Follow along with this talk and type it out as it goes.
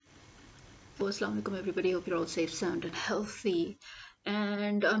Well, Assalamu alaikum, everybody. Hope you're all safe, sound, and healthy.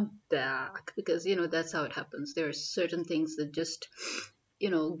 And I'm back because, that's how it happens. There are certain things that just,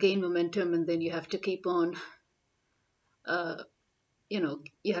 gain momentum, and then you have to keep on, uh,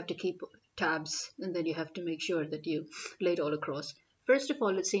 you have to keep tabs, and then you have to make sure that you lay it all across. First of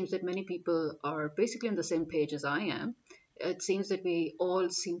all, it seems that many people are basically on the same page as I am. It seems that we all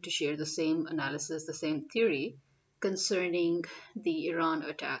seem to share the same analysis, the same theory concerning the Iran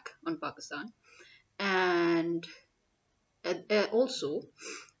attack on Pakistan. And also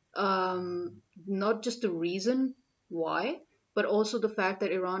not just the reason why, but also the fact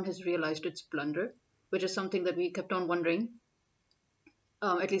that Iran has realized its blunder, which is something that we kept on wondering.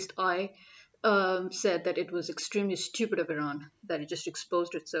 At least I said that it was extremely stupid of Iran that it just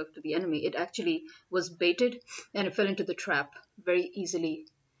exposed itself to the enemy. It actually was baited and it fell into the trap very easily,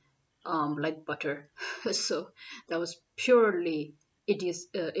 like butter. So that was purely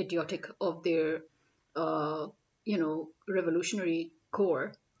idiotic of their, revolutionary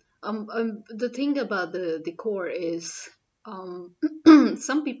core. The thing about the core is, um,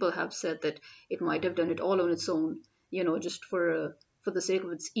 some people have said that it might have done it all on its own, just for the sake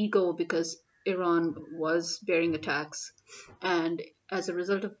of its ego, because Iran was bearing attacks, and as a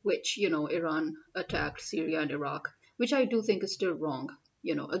result of which, Iran attacked Syria and Iraq, which I do think is still wrong.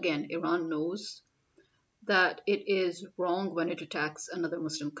 Again, Iran knows that it is wrong when it attacks another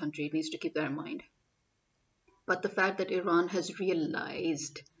Muslim country. It needs to keep that in mind. But the fact that Iran has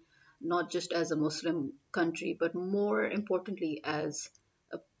realized, not just as a Muslim country, but more importantly as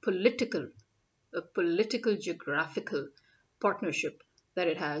a political, a political geographical partnership that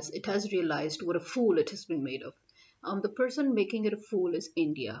it has realized what a fool it has been made of. The person making it a fool is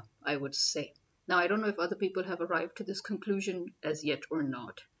India, I would say. Now, I don't know if other people have arrived to this conclusion as yet or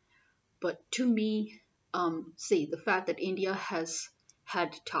not, but to me, see, the fact that India has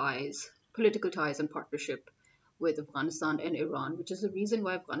had ties, political ties and partnership with Afghanistan and Iran, which is the reason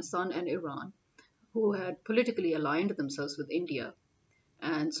why Afghanistan and Iran, who had politically aligned themselves with India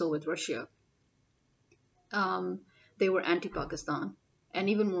and so with Russia, um, they were anti-Pakistan, and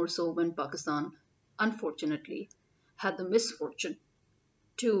even more so when Pakistan, unfortunately, had the misfortune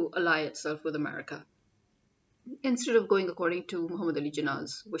to ally itself with America instead of going according to Muhammad Ali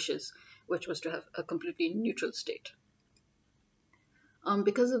Jinnah's wishes, which was to have a completely neutral state.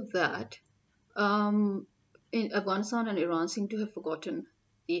 Because of that, um, in Afghanistan and Iran seem to have forgotten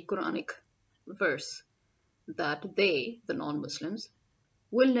the Quranic verse that they, the non-Muslims,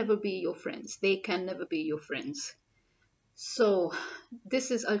 will never be your friends. They can never be your friends. So this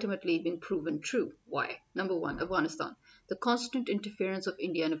is ultimately being proven true. Why? Number one, Afghanistan. The constant interference of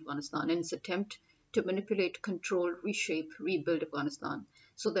India and Afghanistan in its attempt to manipulate, control, reshape, rebuild Afghanistan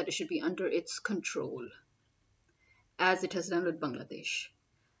so that it should be under its control, as it has done with Bangladesh,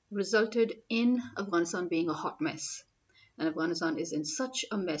 resulted in Afghanistan being a hot mess. And Afghanistan is in such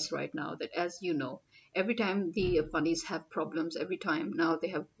a mess right now that, as you know, every time the Afghanis have problems, every time now they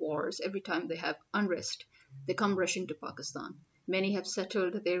have wars, every time they have unrest, they come rushing to Pakistan. Many have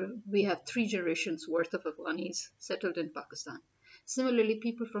settled there. We have 3 generations worth of Afghanis settled in Pakistan. Similarly,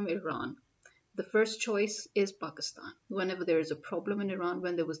 people from Iran, the first choice is Pakistan. Whenever there is a problem in Iran,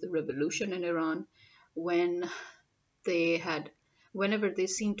 when there was the revolution in Iran, when they had whenever they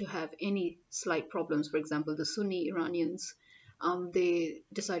seem to have any slight problems, for example, the Sunni Iranians, they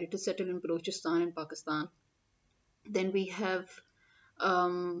decided to settle in Balochistan in Pakistan. Then we have,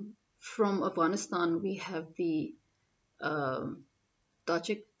 from Afghanistan, we have the um,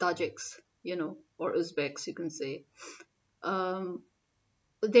 Tajiks, or Uzbeks, you can say. Um,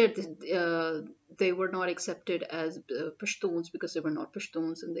 they're, they were not accepted as Pashtuns because they were not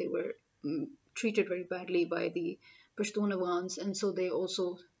Pashtuns, and they were treated very badly by the Pashtun Afghans, and so they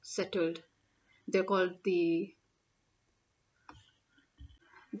also settled. They're called the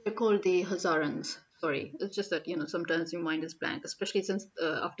they're called the Hazarans. Sorry, it's just that sometimes your mind is blank, especially since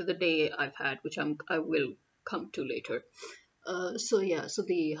after the day I've had, which I will come to later. So yeah, so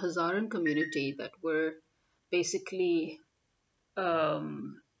the Hazaran community that were basically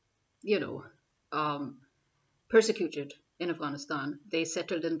um, you know um, persecuted in Afghanistan. They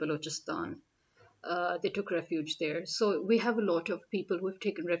settled in Balochistan. They took refuge there. So we have a lot of people who have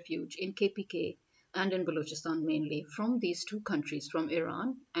taken refuge in KPK and in Balochistan mainly from these two countries, from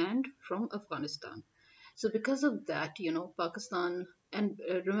Iran and from Afghanistan. So because of that, Pakistan, and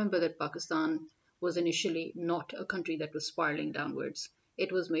remember that Pakistan was initially not a country that was spiraling downwards.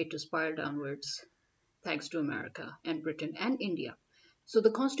 It was made to spiral downwards thanks to America and Britain and India. So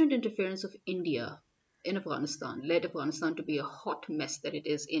the constant interference of India in Afghanistan led Afghanistan to be a hot mess that it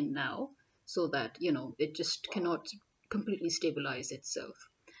is in now, so that, it just cannot completely stabilize itself.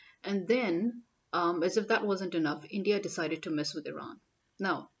 And then, as if that wasn't enough, India decided to mess with Iran.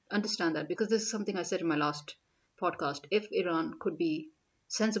 Now, understand that because this is something I said in my last podcast. If Iran could be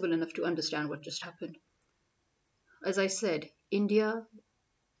sensible enough to understand what just happened, as I said, India,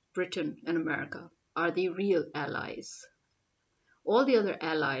 Britain, and America are the real allies. All the other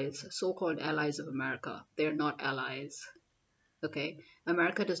allies, so called allies of America, they're not allies. Okay?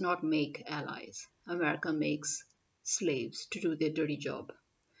 America does not make allies, America makes slaves to do their dirty job.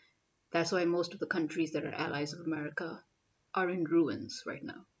 That's why most of the countries that are allies of America are in ruins right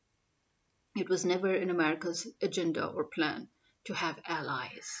now. It was never in America's agenda or plan to have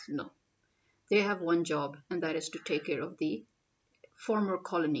allies. No. They have one job, and that is to take care of the former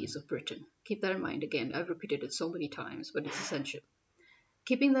colonies of Britain. Keep that in mind. Again, I've repeated it so many times, but it's essential.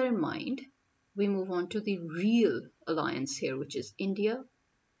 Keeping that in mind, we move on to the real alliance here, which is India,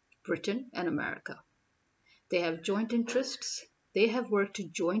 Britain, and America. They have joint interests. They have worked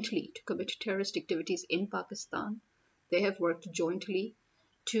jointly to commit terrorist activities in Pakistan. They have worked jointly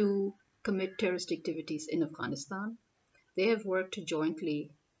to commit terrorist activities in Afghanistan. They have worked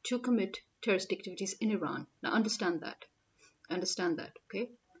jointly to commit terrorist activities in Iran. Now, understand that. Understand that, okay?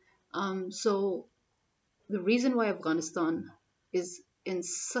 So, the reason why Afghanistan is in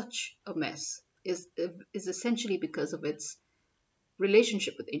such a mess is essentially because of its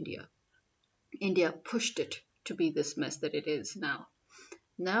relationship with India. India pushed it to be this mess that it is now.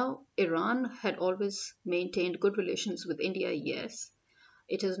 Now, Iran had always maintained good relations with India, yes.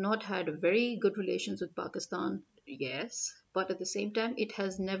 It has not had very good relations with Pakistan, yes. But at the same time, it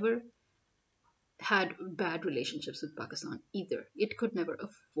has never had bad relationships with Pakistan either. It could never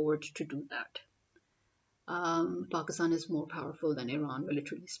afford to do that. Pakistan is more powerful than Iran,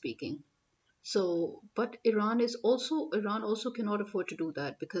 militarily speaking. So, but Iran also cannot afford to do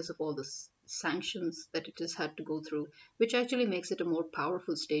that because of all the sanctions that it has had to go through, which actually makes it a more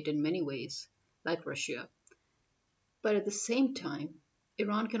powerful state in many ways, like Russia. But at the same time,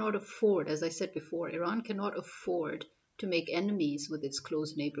 Iran cannot afford, as I said before, Iran cannot afford to make enemies with its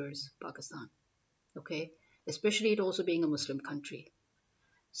close neighbors, Pakistan. Okay, especially it also being a Muslim country.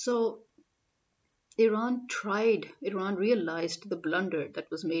 So Iran realized the blunder that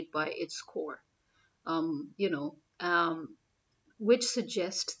was made by its core. Um, you know, um, which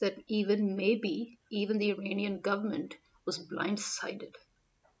suggests that even the Iranian government was blindsided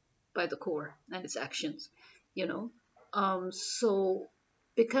by the core and its actions, you know. So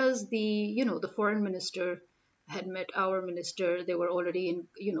because the foreign minister had met our minister, they were already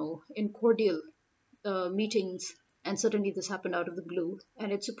in cordial meetings, and suddenly this happened out of the blue,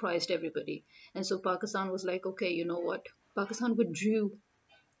 and it surprised everybody. And so Pakistan was like, okay, you know what? Pakistan withdrew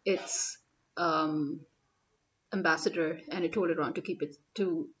its um, ambassador, and it told Iran to keep it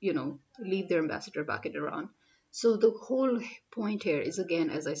to leave their ambassador back in Iran. So the whole point here is, again,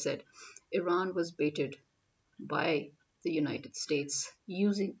 as I said, Iran was baited by the United States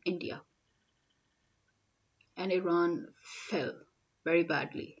using India, and Iran fell very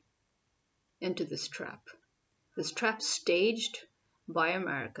badly into this trap. This trap staged by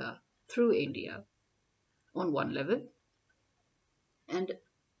America through India on one level. And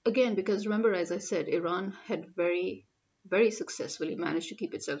again, because remember, as I said, Iran had very, very successfully managed to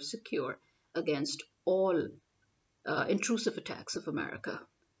keep itself secure against all intrusive attacks of America.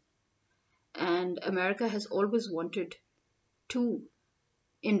 And America has always wanted to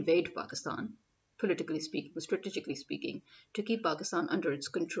invade Pakistan, politically speaking, strategically speaking, to keep Pakistan under its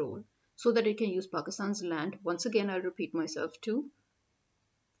control so that it can use Pakistan's land, once again, I'll repeat myself, to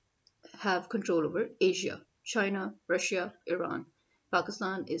have control over Asia, China, Russia, Iran.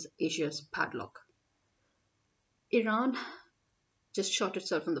 Pakistan is Asia's padlock. Iran just shot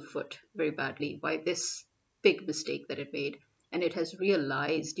itself in the foot very badly by this big mistake that it made. And it has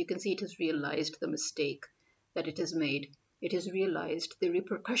realized, you can see it has realized the mistake that it has made. It has realized the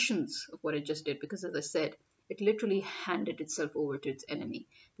repercussions of what it just did because, as I said, it literally handed itself over to its enemy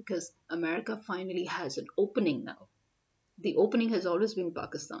because America finally has an opening now. The opening has always been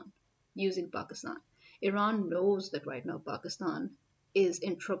Pakistan, using Pakistan. Iran knows that right now Pakistan is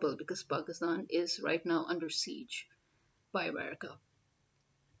in trouble because Pakistan is right now under siege by America,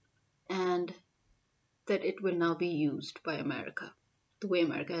 and that it will now be used by America the way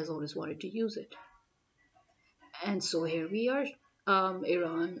America has always wanted to use it. And so here we are.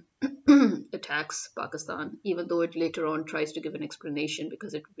 Iran attacks Pakistan, even though it later on tries to give an explanation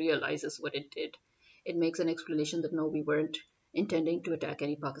because it realizes what it did. It makes an explanation that no, we weren't intending to attack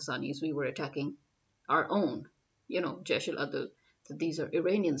any Pakistanis, we were attacking our own, Jaish al Adl, that these are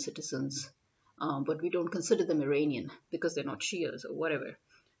Iranian citizens, but we don't consider them Iranian because they're not Shias or whatever.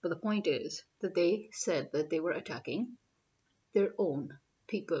 But the point is that they said that they were attacking their own.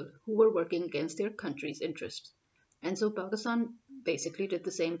 people who were working against their country's interests. And so Pakistan basically did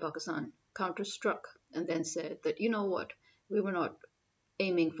the same. Pakistan counterstruck and then said that, you know what, we were not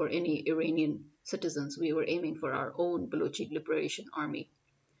aiming for any Iranian citizens. We were aiming for our own Balochi Liberation Army,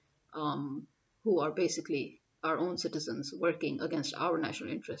 um, who are basically our own citizens working against our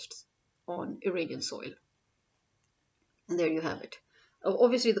national interests on Iranian soil. And there you have it.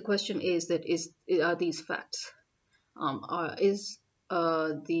 Obviously, the question is that are these facts? Is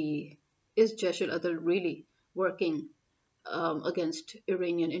the is Jaish al-Adl really working against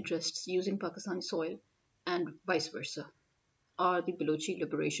Iranian interests using Pakistani soil, and vice versa? Are the Balochi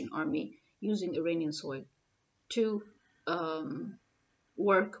Liberation Army using Iranian soil to um,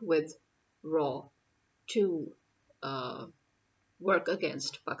 work with RAW to uh, work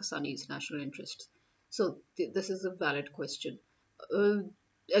against Pakistani's national interests? So this is a valid question. Uh,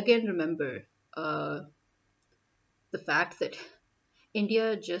 Again, remember uh, the fact that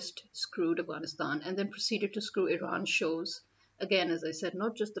India just screwed Afghanistan and then proceeded to screw Iran shows, again, as I said,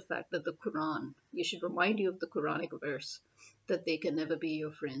 not just the fact that the Quran, you should remind you of the Quranic verse, that they can never be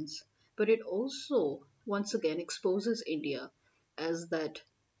your friends, but it also once again exposes India as that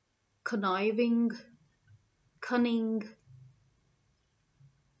conniving, cunning,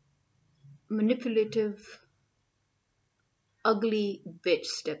 manipulative, ugly bitch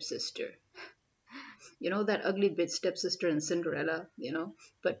stepsister. That ugly bitch stepsister in Cinderella,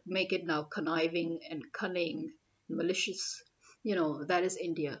 but make it now conniving and cunning, malicious. That is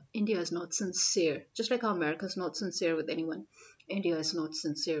India. India is not sincere. Just like how America is not sincere with anyone, India is not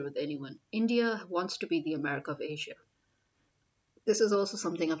sincere with anyone. India wants to be the America of Asia. This is also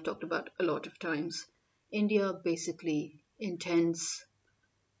something I've talked about a lot of times. India basically intends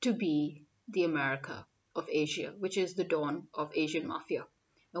to be the America of Asia, which is the dawn of Asian mafia,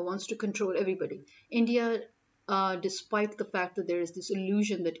 and wants to control everybody. India, despite the fact that there is this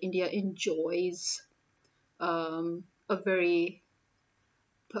illusion that India enjoys a very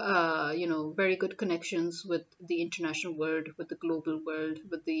good connections with the international world, with the global world,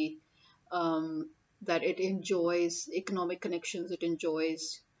 with the that it enjoys economic connections, it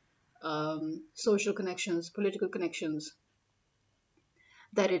enjoys social connections, political connections,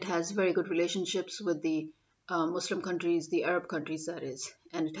 that it has very good relationships with the Muslim countries, the Arab countries, that is,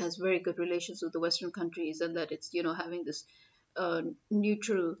 and it has very good relations with the Western countries, and that it's having this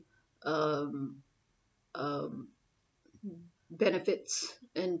neutral um, um, benefits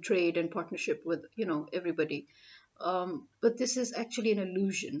and trade and partnership with everybody. But this is actually an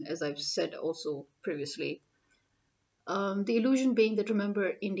illusion, as I've said also previously. The illusion being that,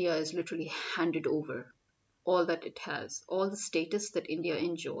 remember, India is literally handed over all that it has, all the status that India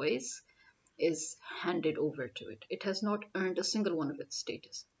enjoys is handed over to it. It has not earned a single one of its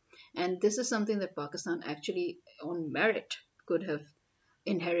status. And this is something that Pakistan actually, on merit, could have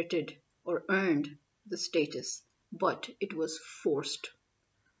inherited or earned the status, but it was forced.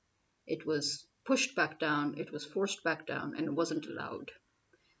 It was pushed back down, it was forced back down, and it wasn't allowed.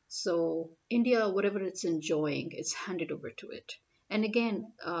 So, India, whatever it's enjoying, is handed over to it. And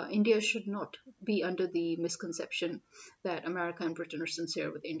again, India should not be under the misconception that America and Britain are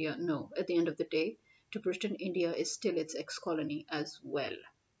sincere with India. No, at the end of the day, to Britain, India is still its ex colony as well.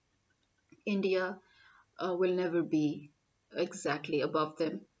 India will never be exactly above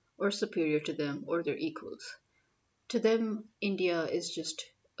them or superior to them or their equals. To them, India is just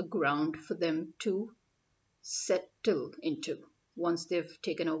a ground for them to settle into. Once they've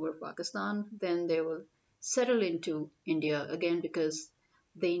taken over Pakistan, then they will settle into India again because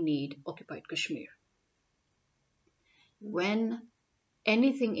they need occupied Kashmir. When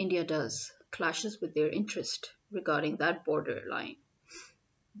anything India does clashes with their interest regarding that border line,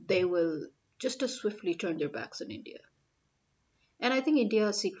 they will just as swiftly turn their backs on India. And I think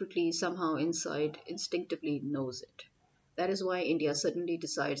India secretly, somehow inside, instinctively knows it. That is why India suddenly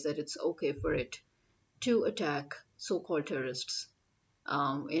decides that it's okay for it to attack so called terrorists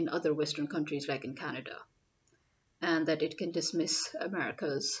in other Western countries like in Canada, and that it can dismiss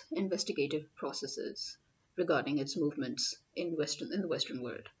America's investigative processes regarding its movements in the Western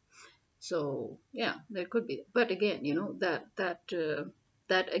world. So yeah, there could be, but again,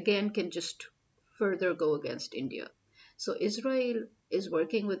 that again can just further go against India. So Israel is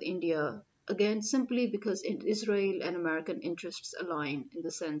working with India again simply because Israel and American interests align in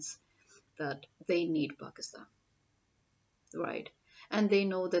the sense that they need Pakistan, right? And they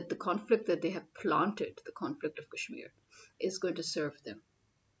know that the conflict that they have planted, the conflict of Kashmir, is going to serve them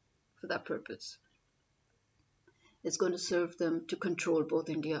for that purpose. It's going to serve them to control both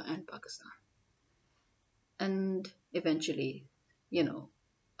India and Pakistan. And eventually, you know,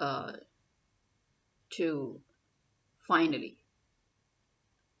 uh, to finally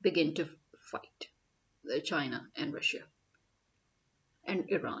begin to fight China and Russia and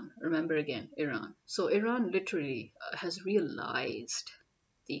Iran. Remember again, Iran. So Iran literally has realized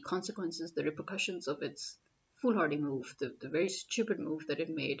the consequences, the repercussions of its foolhardy move, the very stupid move that it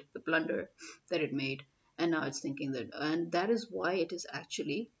made, the blunder that it made, and now it's thinking that, and that is why it is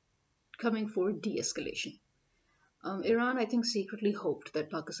actually coming for de-escalation. Iran, I think, secretly hoped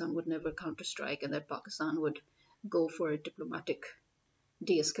that Pakistan would never counterstrike and that Pakistan would go for a diplomatic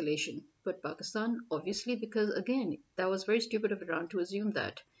de-escalation. But Pakistan, obviously, because again, that was very stupid of Iran to assume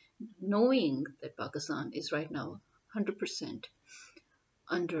that, knowing that Pakistan is right now 100%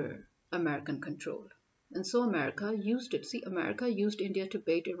 under American control. And so America used it. See, America used India to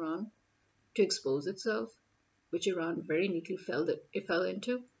bait Iran to expose itself, which Iran very neatly fell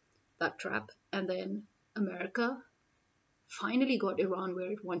into that trap. And then America finally got Iran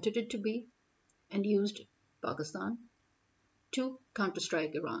where it wanted it to be and used Pakistan to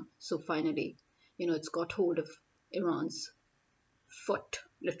counterstrike Iran. So finally, it's got hold of Iran's foot,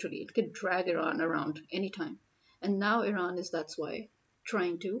 literally. It could drag Iran around anytime. And now Iran is, that's why,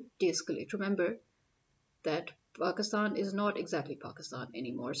 trying to de escalate. Remember that Pakistan is not exactly Pakistan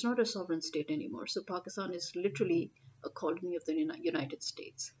anymore. It's not a sovereign state anymore. So Pakistan is literally a colony of the United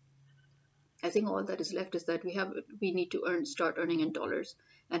States. I think all that is left is that we need to start earning in dollars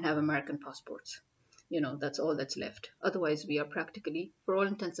and have American passports. That's all that's left. Otherwise, we are practically, for all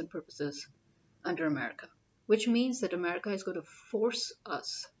intents and purposes, under America, which means that America is going to force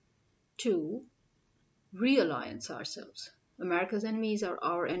us to realliance ourselves. America's enemies are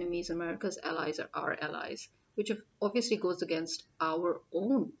our enemies, America's allies are our allies, which obviously goes against our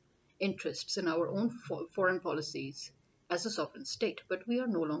own interests and our own foreign policies as a sovereign state. But we are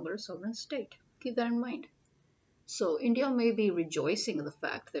no longer a sovereign state. Keep that in mind. So India may be rejoicing in the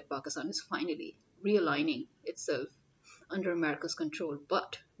fact that Pakistan is finally realigning itself under America's control.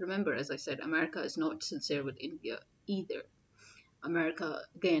 But remember, as I said, America is not sincere with India either. America,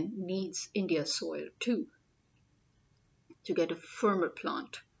 again, needs India's soil too to get a firmer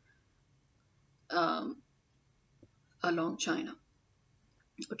plant um, along China,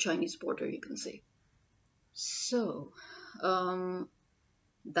 or Chinese border, you can say. So, um,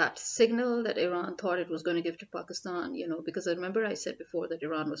 that signal that Iran thought it was going to give to Pakistan, because I remember I said before that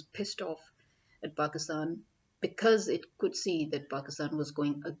Iran was pissed off at Pakistan because it could see that Pakistan was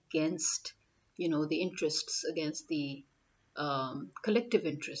going against, the interests, against the collective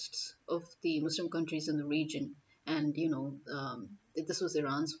interests of the Muslim countries in the region. And, this was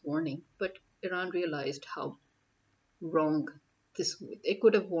Iran's warning. But Iran realized how wrong it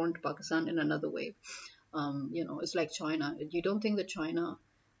could have warned Pakistan in another way. It's like China. You don't think that China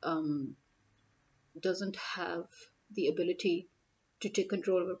um, doesn't have the ability to take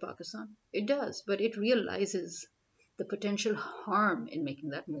control over Pakistan? It does, but it realizes the potential harm in making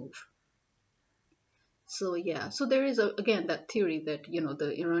that move. So yeah, so there is again that theory that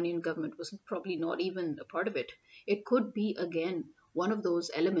the Iranian government was probably not even a part of it. It could be again one of those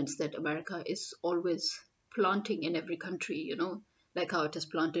elements that America is always planting in every country, like how it is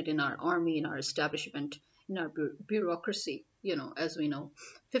planted in our army, in our establishment, in our bureaucracy, as we know,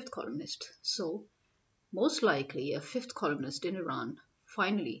 fifth columnist. So most likely a fifth columnist in Iran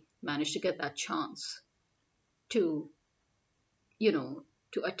finally managed to get that chance to, you know,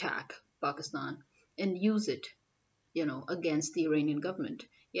 to attack Pakistan and use it, against the Iranian government.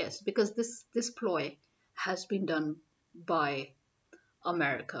 Yes, because this ploy has been done by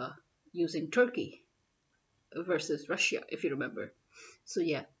America using Turkey versus Russia, if you remember. So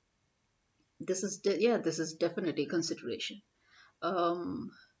yeah, this is definitely consideration.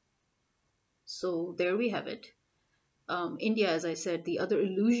 Um, so there we have it. India, as I said, the other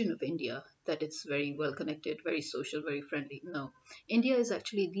illusion of India that it's very well connected, very social, very friendly. No, India is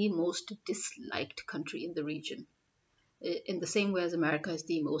actually the most disliked country in the region, in the same way as America is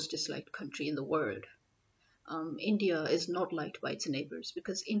the most disliked country in the world. India is not liked by its neighbors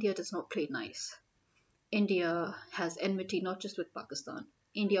because India does not play nice. India has enmity not just with Pakistan.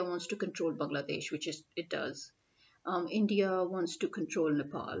 India wants to control Bangladesh, which it does. India wants to control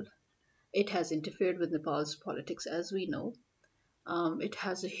Nepal. It has interfered with Nepal's politics, as we know. It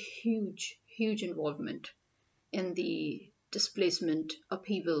has a huge, huge involvement in the displacement,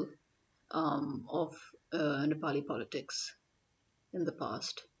 upheaval of Nepali politics in the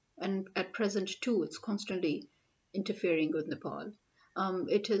past. And at present, too, it's constantly interfering with Nepal.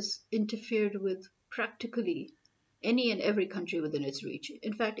 It has interfered with practically any and every country within its reach.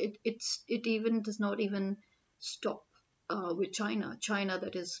 In fact, it even does not even stop with China. China,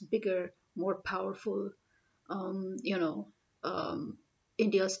 that is bigger, more powerful, um, you know, um,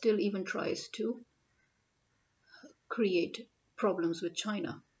 India still even tries to create problems with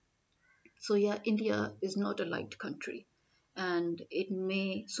China. So yeah, India is not a light country, and it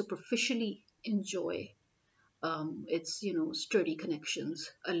may superficially enjoy its sturdy connections,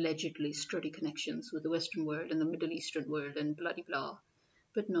 allegedly sturdy connections with the Western world and the Middle Eastern world and blah blah blah.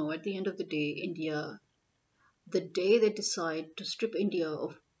 But no, at the end of the day, India, the day they decide to strip India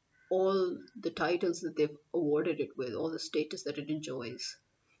of all the titles that they've awarded it with, all the status that it enjoys,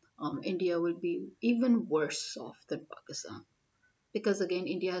 India will be even worse off than Pakistan. Because again,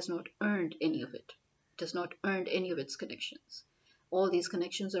 India has not earned any of it. It has not earned any of its connections. All these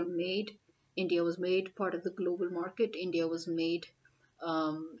connections are made. India was made part of the global market. India was made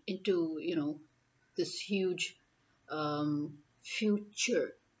into, this huge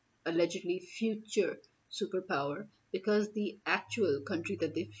future, allegedly future superpower, because the actual country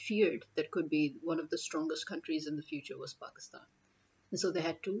that they feared that could be one of the strongest countries in the future was Pakistan. And so they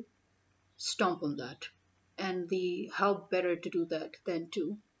had to stomp on that. And the how better to do that than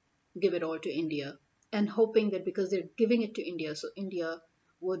to give it all to India, and hoping that because they're giving it to India, so India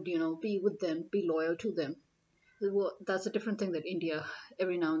would, be with them, be loyal to them. Well, that's a different thing that India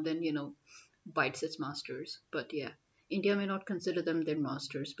every now and then, bites its masters. But yeah, India may not consider them their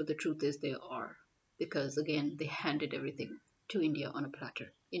masters, but the truth is they are. Because again, they handed everything to India on a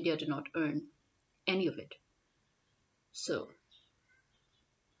platter. India did not earn any of it. So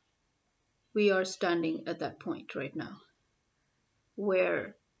we are standing at that point right now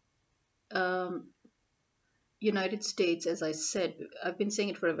where um, United States, as I said, I've been saying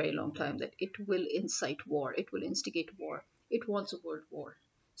it for a very long time that it will incite war, it will instigate war. It wants a world war.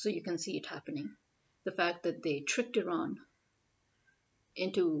 So you can see it happening. The fact that they tricked Iran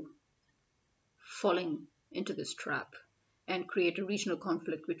into falling into this trap and create a regional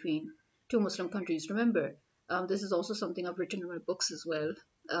conflict between two Muslim countries. Remember, this is also something I've written in my books as well.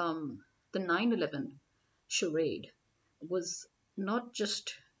 The 9/11 charade was not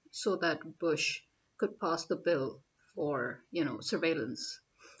just so that Bush could pass the bill for, surveillance,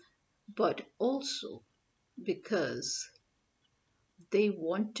 but also because they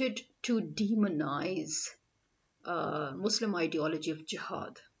wanted to demonize Muslim ideology of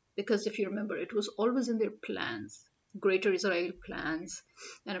jihad. Because if you remember, it was always in their plans. Greater Israel plans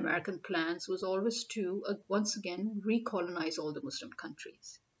and American plans was always to once again recolonize all the Muslim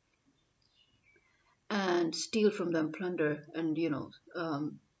countries and steal from them, plunder, and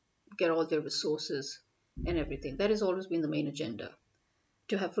get all their resources and everything. That has always been the main agenda,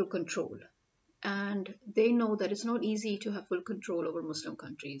 to have full control. And they know that it's not easy to have full control over Muslim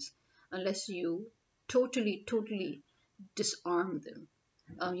countries unless you totally disarm them.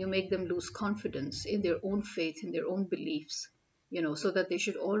 You make them lose confidence in their own faith, in their own beliefs, so that they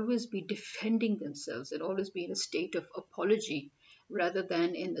should always be defending themselves and always be in a state of apology rather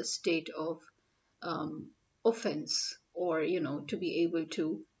than in a state of um, offense, or, to be able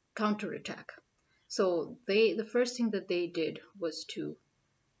to counterattack. So the first thing that they did was to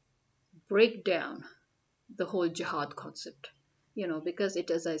break down the whole jihad concept, because it,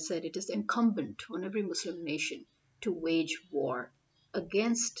 as I said, it is incumbent on every Muslim nation to wage war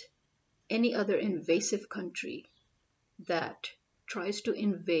against any other invasive country that tries to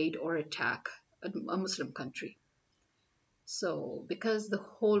invade or attack a Muslim country. So, because the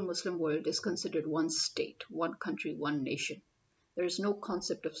whole Muslim world is considered one state, one country, one nation, there is no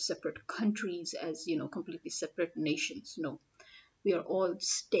concept of separate countries as, completely separate nations. No, we are all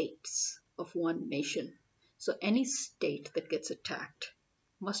states of one nation. So any state that gets attacked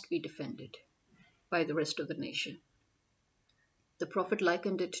must be defended by the rest of the nation. The Prophet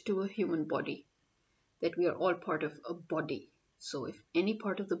likened it to a human body, that we are all part of a body. So if any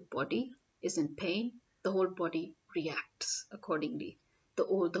part of the body is in pain, the whole body reacts accordingly. The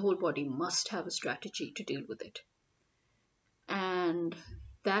whole body must have a strategy to deal with it. And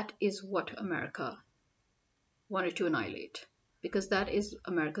that is what America wanted to annihilate, because that is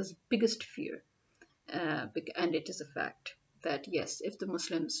America's biggest fear. And it is a fact that yes, if the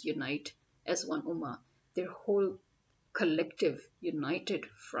Muslims unite as one ummah, their whole collective united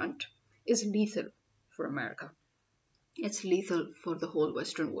front is lethal for America. It's lethal for the whole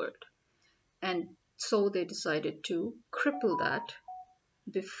Western world. And so they decided to cripple that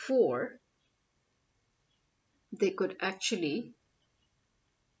before they could actually,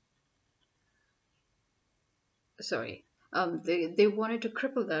 sorry, they wanted to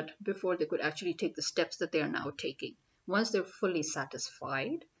cripple that before they could actually take the steps that they are now taking. Once they're fully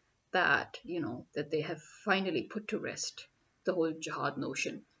satisfied that, that they have finally put to rest the whole jihad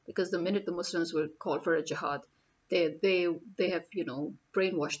notion, because the minute the Muslims will call for a jihad, they have,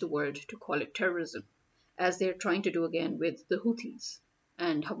 brainwashed the world to call it terrorism, as they're trying to do again with the Houthis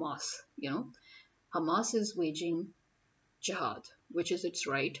and Hamas. Hamas is waging jihad which is its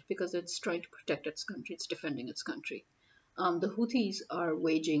right because it's trying to protect its country, it's defending its country. The Houthis are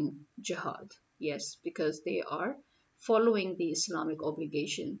waging jihad, yes, because they are following the Islamic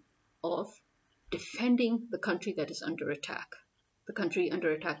obligation of defending the country that is under attack, the country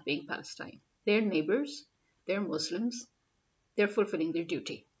under attack being Palestine. They're neighbors, they're Muslims, they're fulfilling their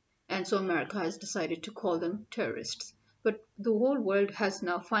duty. And so America has decided to call them terrorists. But the whole world has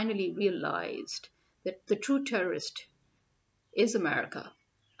now finally realized that the true terrorist is America.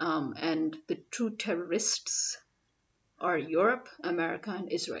 And the true terrorists are Europe, America,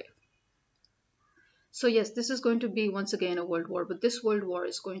 and Israel. So, yes, this is going to be once again a world war, but this world war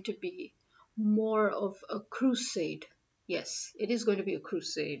is going to be more of a crusade. Yes, it is going to be a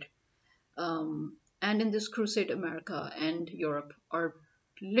crusade. And in this crusade, America and Europe are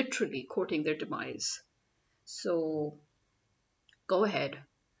literally courting their demise. So, go ahead,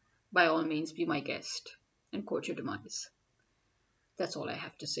 by all means, be my guest and court your demise. That's all I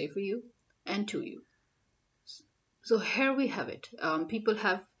have to say for you and to you. So here we have it.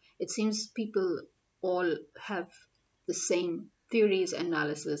 It seems people all have the same theories,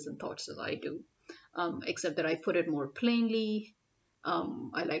 analysis, and thoughts as I do, except that I put it more plainly.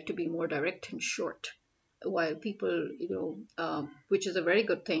 I like to be more direct and short, while people, which is a very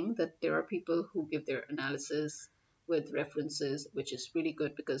good thing that there are people who give their analysis with references, which is really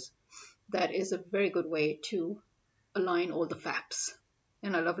good because that is a very good way to align all the facts.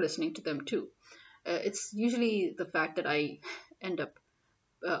 And I love listening to them too. It's usually the fact that I end up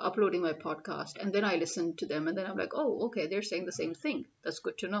uploading my podcast and then I listen to them and then I'm like, oh, okay, they're saying the same thing. That's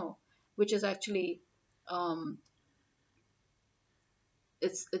good to know, which is actually um,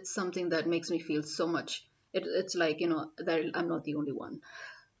 it's something that makes me feel so much. It's like that I'm not the only one.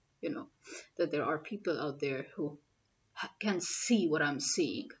 That there are people out there who can see what I'm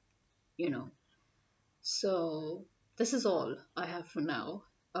seeing. You know, so this is all I have for now.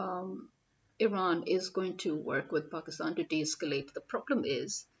 Um, Iran is going to work with Pakistan to de escalate. The problem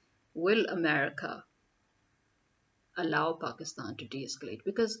is, will America allow Pakistan to de escalate?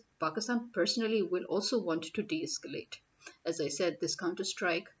 Because Pakistan personally will also want to de escalate. As I said, this counter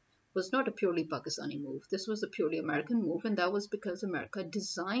strike was not a purely Pakistani move. This was a purely American move, and that was because America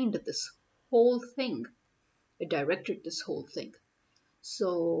designed this whole thing, it directed this whole thing.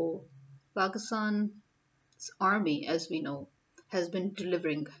 So, Pakistan's army, as we know, has been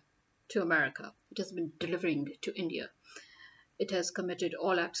delivering to America. It has been delivering to India. It has committed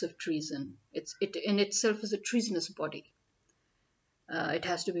all acts of treason. It in itself is a treasonous body. It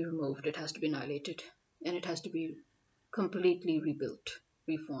has to be removed. It has to be annihilated, and it has to be completely rebuilt,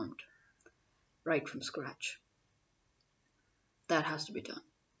 reformed, right from scratch. That has to be done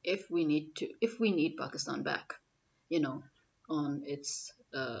if we need Pakistan back, you know, on its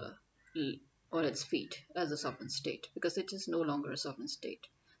on its feet as a sovereign state, because it is no longer a sovereign state.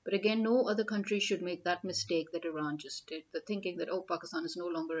 But again, no other country should make that mistake that Iran just did, the thinking that, oh, Pakistan is no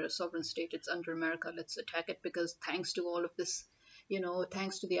longer a sovereign state, it's under America, let's attack it, because thanks to all of this,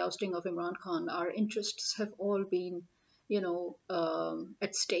 thanks to the ousting of Imran Khan, our interests have all been,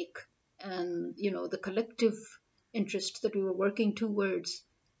 at stake. And, the collective interest that we were working towards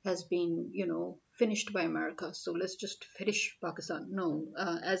has been, finished by America. So let's just finish Pakistan. No,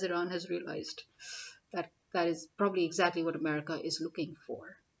 as Iran has realized that is probably exactly what America is looking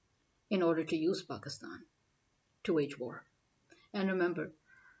for in order to use Pakistan to wage war. And remember,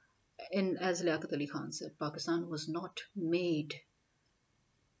 as Liaquat Ali Khan said, Pakistan was not made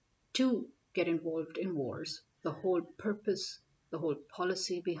to get involved in wars. The whole purpose, the whole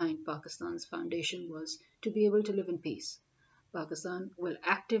policy behind Pakistan's foundation was to be able to live in peace. Pakistan will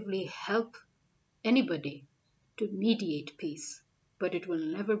actively help anybody to mediate peace, but it will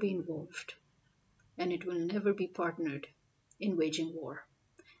never be involved and it will never be partnered in waging war.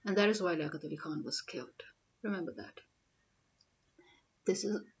 And that is why Liaquat Ali Khan was killed. Remember that. This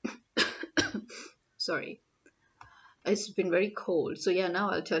is, sorry, it's been very cold. So yeah, now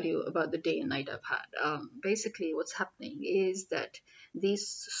I'll tell you about the day and night I've had. Basically, what's happening is that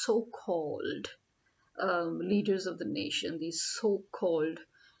these so-called leaders of the nation, these so-called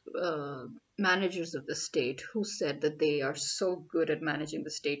uh, managers of the state, who said that they are so good at managing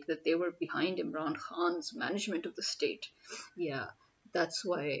the state, that they were behind Imran Khan's management of the state. Yeah, that's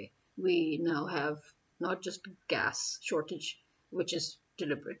why we now have not just gas shortage, which is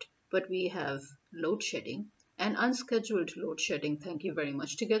deliberate, but we have load shedding and unscheduled load shedding, thank you very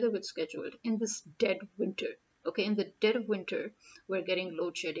much, together with scheduled, in this dead winter. Okay, in the dead of winter, we're getting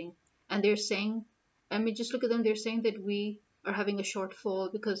load shedding, and they're saying, I mean, just look at them. They're saying that we are having a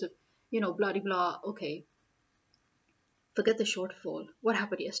shortfall because of, blah, blah, blah. Okay, forget the shortfall. What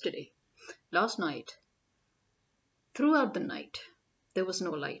happened yesterday? Last night, throughout the night, there was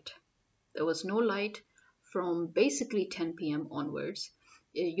no light. There was no light from basically 10 p.m. onwards.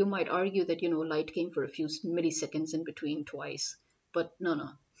 You might argue that, light came for a few milliseconds in between twice, but no, no,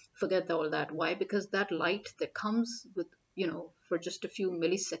 forget all that. Why? Because that light that comes with, for just a few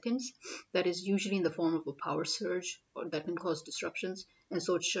milliseconds, that is usually in the form of a power surge or that can cause disruptions. And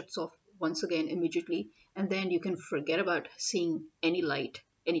so it shuts off once again immediately. And then you can forget about seeing any light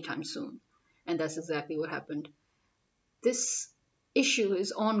anytime soon. And that's exactly what happened. This issue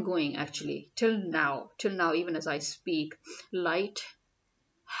is ongoing actually till now, even as I speak. Light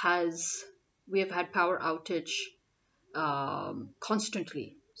has We have had power outage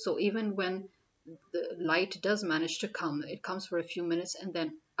constantly. So even when the light does manage to come, it comes for a few minutes and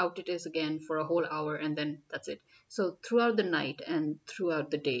then out it is again for a whole hour, and then that's it. So throughout the night and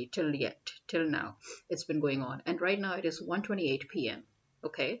throughout the day till now, it's been going on. And right now it is 1:28 p.m.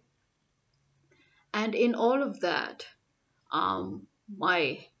 Okay, and in all of that,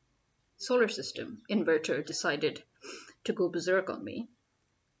 my solar system inverter decided to go berserk on me,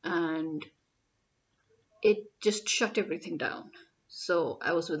 and it just shut everything down. So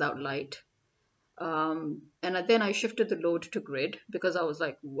I was without light. And then I shifted the load to grid because I was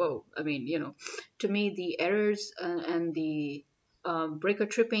like, whoa. I mean, to me, the errors and the breaker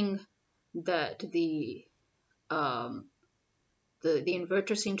tripping that um, the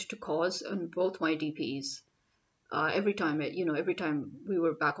inverter seemed to cause on both my DPs, every time we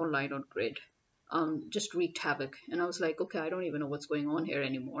were back online on grid, just wreaked havoc. And I was like, okay, I don't even know what's going on here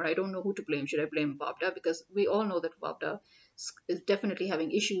anymore. I don't know who to blame. Should I blame Vabda? Because we all know that Vabda is definitely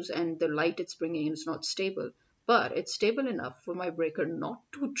having issues, and the light it's bringing in is not stable. But it's stable enough for my breaker not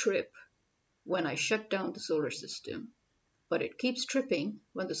to trip when I shut down the solar system. But it keeps tripping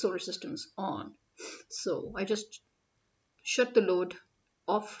when the solar system's on. So I just shut the load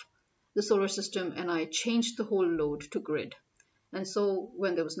off the solar system and I changed the whole load to grid. And so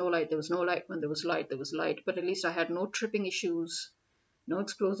when there was no light, there was no light. When there was light, there was light. But at least I had no tripping issues, no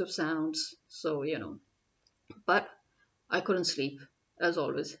explosive sounds. So, but I couldn't sleep as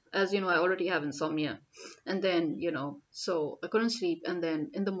always. As you know, I already have insomnia. And then, so I couldn't sleep. And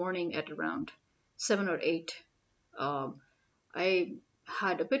then in the morning at around 7 or 8, um, I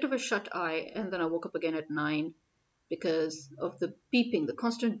had a bit of a shut eye. And then I woke up again at 9 because of the beeping, the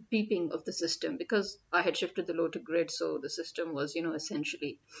constant beeping of the system, because I had shifted the load to grid, so the system was,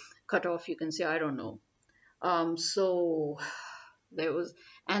 essentially cut off. You can say, I don't know. So there was,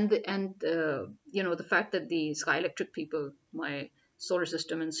 the fact that the Sky Electric people, my solar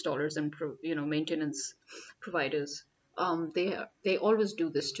system installers and maintenance providers, they always do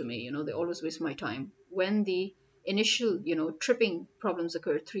this to me. They always waste my time. When the initial tripping problems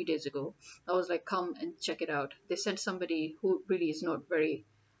occurred 3 days ago, I was like, come and check it out. They sent somebody who really is not very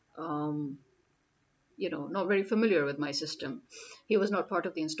um, not very familiar with my system. He was not part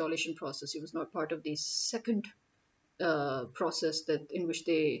of the installation process. He was not part of the second process that in which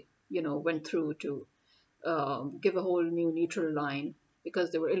they went through to give a whole new neutral line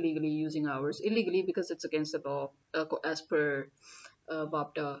because they were illegally using ours. Illegally because it's against the law, as per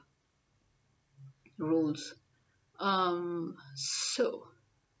BAPTA rules. So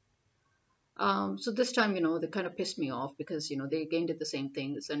this time, they kind of pissed me off because, they again did the same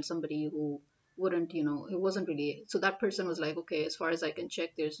thing. They sent somebody who wouldn't, it wasn't really. So that person was like, okay, as far as I can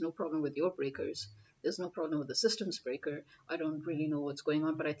check, there's no problem with your breakers. There's no problem with the system's breaker. I don't really know what's going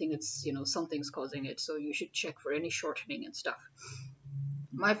on, but I think it's, something's causing it. So you should check for any shortening and stuff.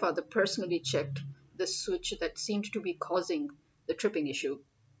 My father personally checked the switch that seemed to be causing the tripping issue.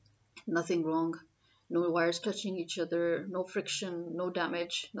 Nothing wrong. No wires touching each other, no friction, no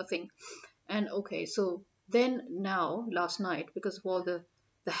damage, nothing. And okay, so then now, last night, because of all the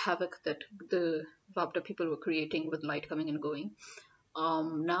havoc that the Vapta people were creating with light coming and going,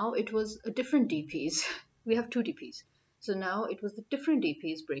 now it was a different DPs. We have two DPs. So now it was the different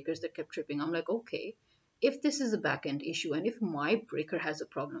DPs breakers that kept tripping. I'm like, okay, if this is a back end issue and if my breaker has a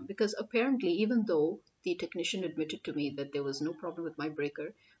problem, because apparently, even though the technician admitted to me that there was no problem with my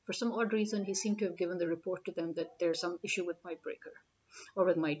breaker, for some odd reason, he seemed to have given the report to them that there's some issue with my breaker or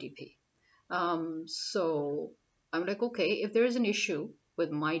with my DP. So I'm like, okay, if there is an issue with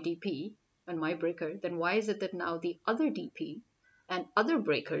my DP and my breaker, then why is it that now the other DP and other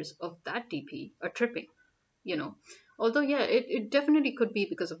breakers of that DP are tripping? You know, Although, yeah, it definitely could be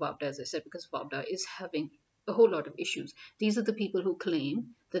because of Vavda, as I said, because Vavda is having a whole lot of issues. These are the people who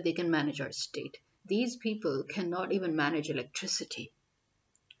claim that they can manage our state. These people cannot even manage electricity.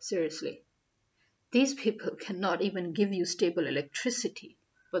 Seriously. These people cannot even give you stable electricity,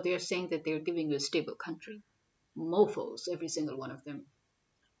 but they are saying that they're giving you a stable country. Mofos, every single one of them.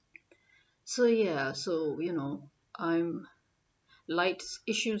 So yeah, I'm light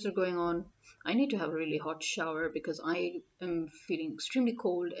issues are going on. I need to have a really hot shower because I am feeling extremely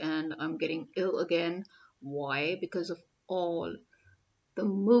cold and I'm getting ill again. Why? Because of all the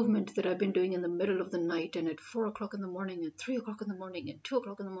movement that I've been doing in the middle of the night and at 4 o'clock in the morning and 3 o'clock in the morning and 2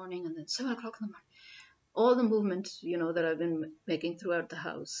 o'clock in the morning and then 7 o'clock in the morning. All the movements, that I've been making throughout the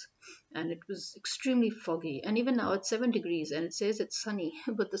house. And it was extremely foggy. And even now it's 7 degrees and it says it's sunny,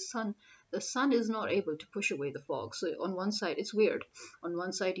 but the sun is not able to push away the fog. So on one side, it's weird. On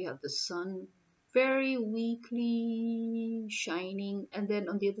one side you have the sun very weakly shining, and then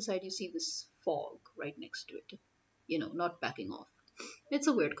on the other side you see this fog right next to it, not backing off. It's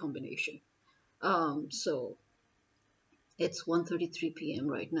a weird combination. So it's 1:33 p.m.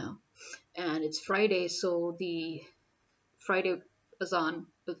 right now, and it's Friday, so the Friday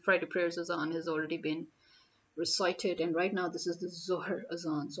the Friday prayers azan has already been recited, and right now this is the Zohar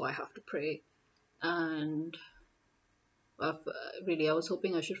azan, so I have to pray. And really, I was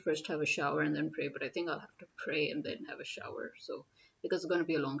hoping I should first have a shower and then pray, but I think I'll have to pray and then have a shower. So because it's going to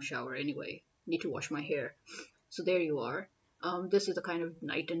be a long shower anyway, need to wash my hair. So there you are. This is the kind of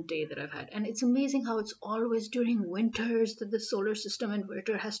night and day that I've had. And it's amazing how it's always during winters that the solar system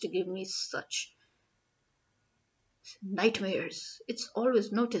inverter has to give me such nightmares. It's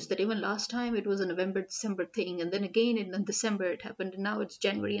always noticed that even last time it was a November, December thing, and then again in December it happened, and now it's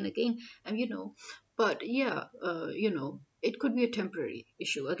January and again, and but yeah, it could be a temporary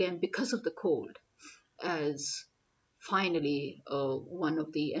issue again because of the cold, as finally, one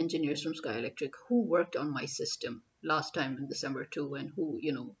of the engineers from Sky Electric who worked on my system last time in December too, and who,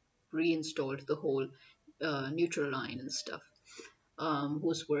 reinstalled the whole neutral line and stuff,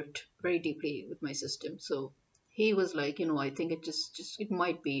 who's worked very deeply with my system. So he was like, I think it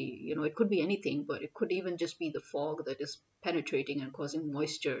might be, it could be anything, but it could even just be the fog that is penetrating and causing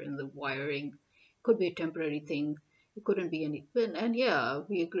moisture in the wiring. Could be a temporary thing. It couldn't be any, and yeah,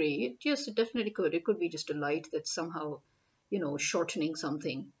 we agree. Yes, it definitely could. It could be just a light that's somehow, shortening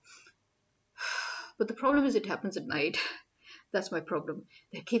something. But the problem is it happens at night. That's my problem.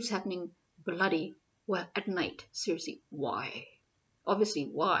 It keeps happening bloody well at night. Seriously, why? Obviously,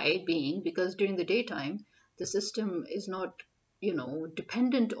 why being because during the daytime the system is not,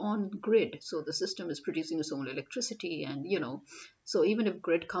 dependent on grid. So the system is producing its own electricity, and so even if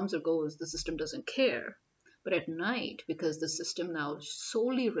grid comes or goes, the system doesn't care. But at night, because the system now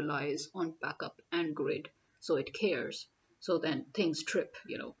solely relies on backup and grid, so it cares. So then things trip,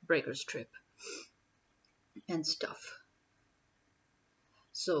 breakers trip and stuff.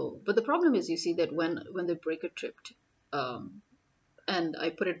 So, but the problem is, you see that when the breaker tripped, um, and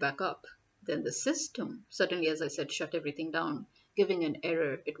I put it back up, then the system suddenly, as I said, shut everything down, giving an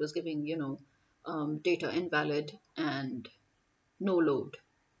error. It was giving, data invalid and no load.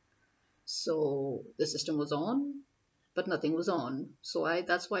 So the system was on, but nothing was on. So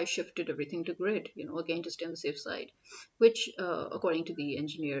that's why I shifted everything to grid, again to stay on the safe side, which, according to the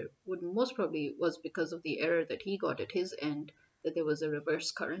engineer, would most probably was because of the error that he got at his end, that there was a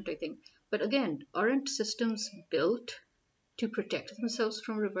reverse current, I think. But again, aren't systems built to protect themselves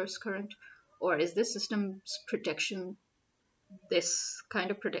from reverse current? Or is this system's protection this kind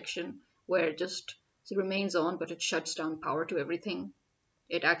of protection where it just remains on but it shuts down power to everything?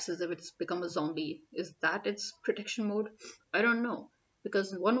 It acts as if it's become a zombie. Is that its protection mode? I don't know.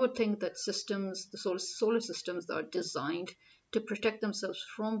 Because one would think that systems, the solar systems, are designed to protect themselves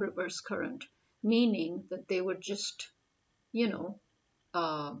from reverse current, meaning that they would just, you know,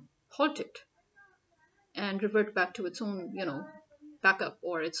 halt it and revert back to its own, backup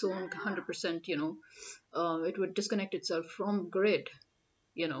or its own 100%, it would disconnect itself from grid,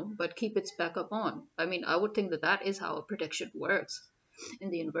 but keep its backup on. I mean, I would think that that is how protection works in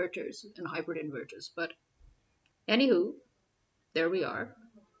the inverters and hybrid inverters. But anywho, there we are.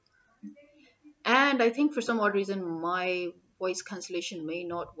 And I think for some odd reason, my voice cancellation may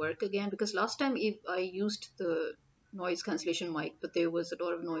not work again, because last time if I used the noise cancellation mic, but there was a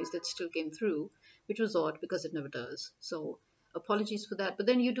lot of noise that still came through, which was odd because it never does. So apologies for that. But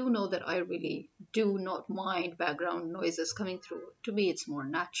then you do know that I really do not mind background noises coming through. To me, it's more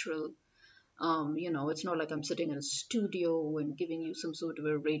natural. It's not like I'm sitting in a studio and giving you some sort of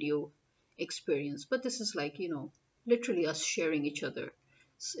a radio experience, but this is like, literally us sharing each other's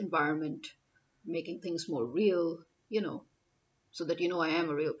environment, making things more real, so that I am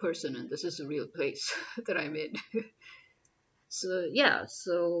a real person and this is a real place that I'm in. So, yeah,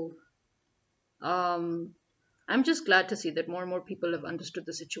 so um, I'm just glad to see that more and more people have understood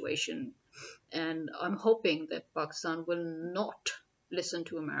the situation, and I'm hoping that Pakistan will not listen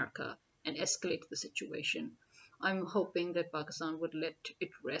to America and escalate the situation. I'm hoping that Pakistan would let it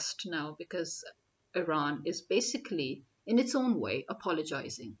rest now, because Iran is basically in its own way,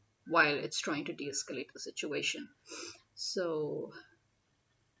 apologizing while it's trying to de escalate the situation. So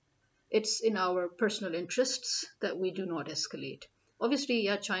it's in our personal interests that we do not escalate. Obviously,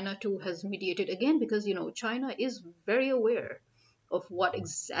 yeah, China too has mediated again because, China is very aware of what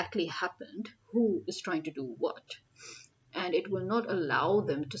exactly happened, who is trying to do what, and it will not allow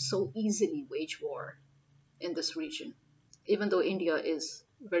them to so easily wage war in this region, even though India is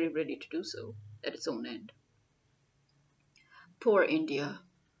very ready to do so at its own end. Poor India.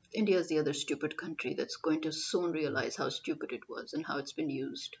 India is the other stupid country that's going to soon realize how stupid it was and how it's been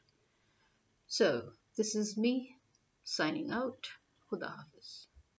used. So, this is me signing out. Khuda Hafiz.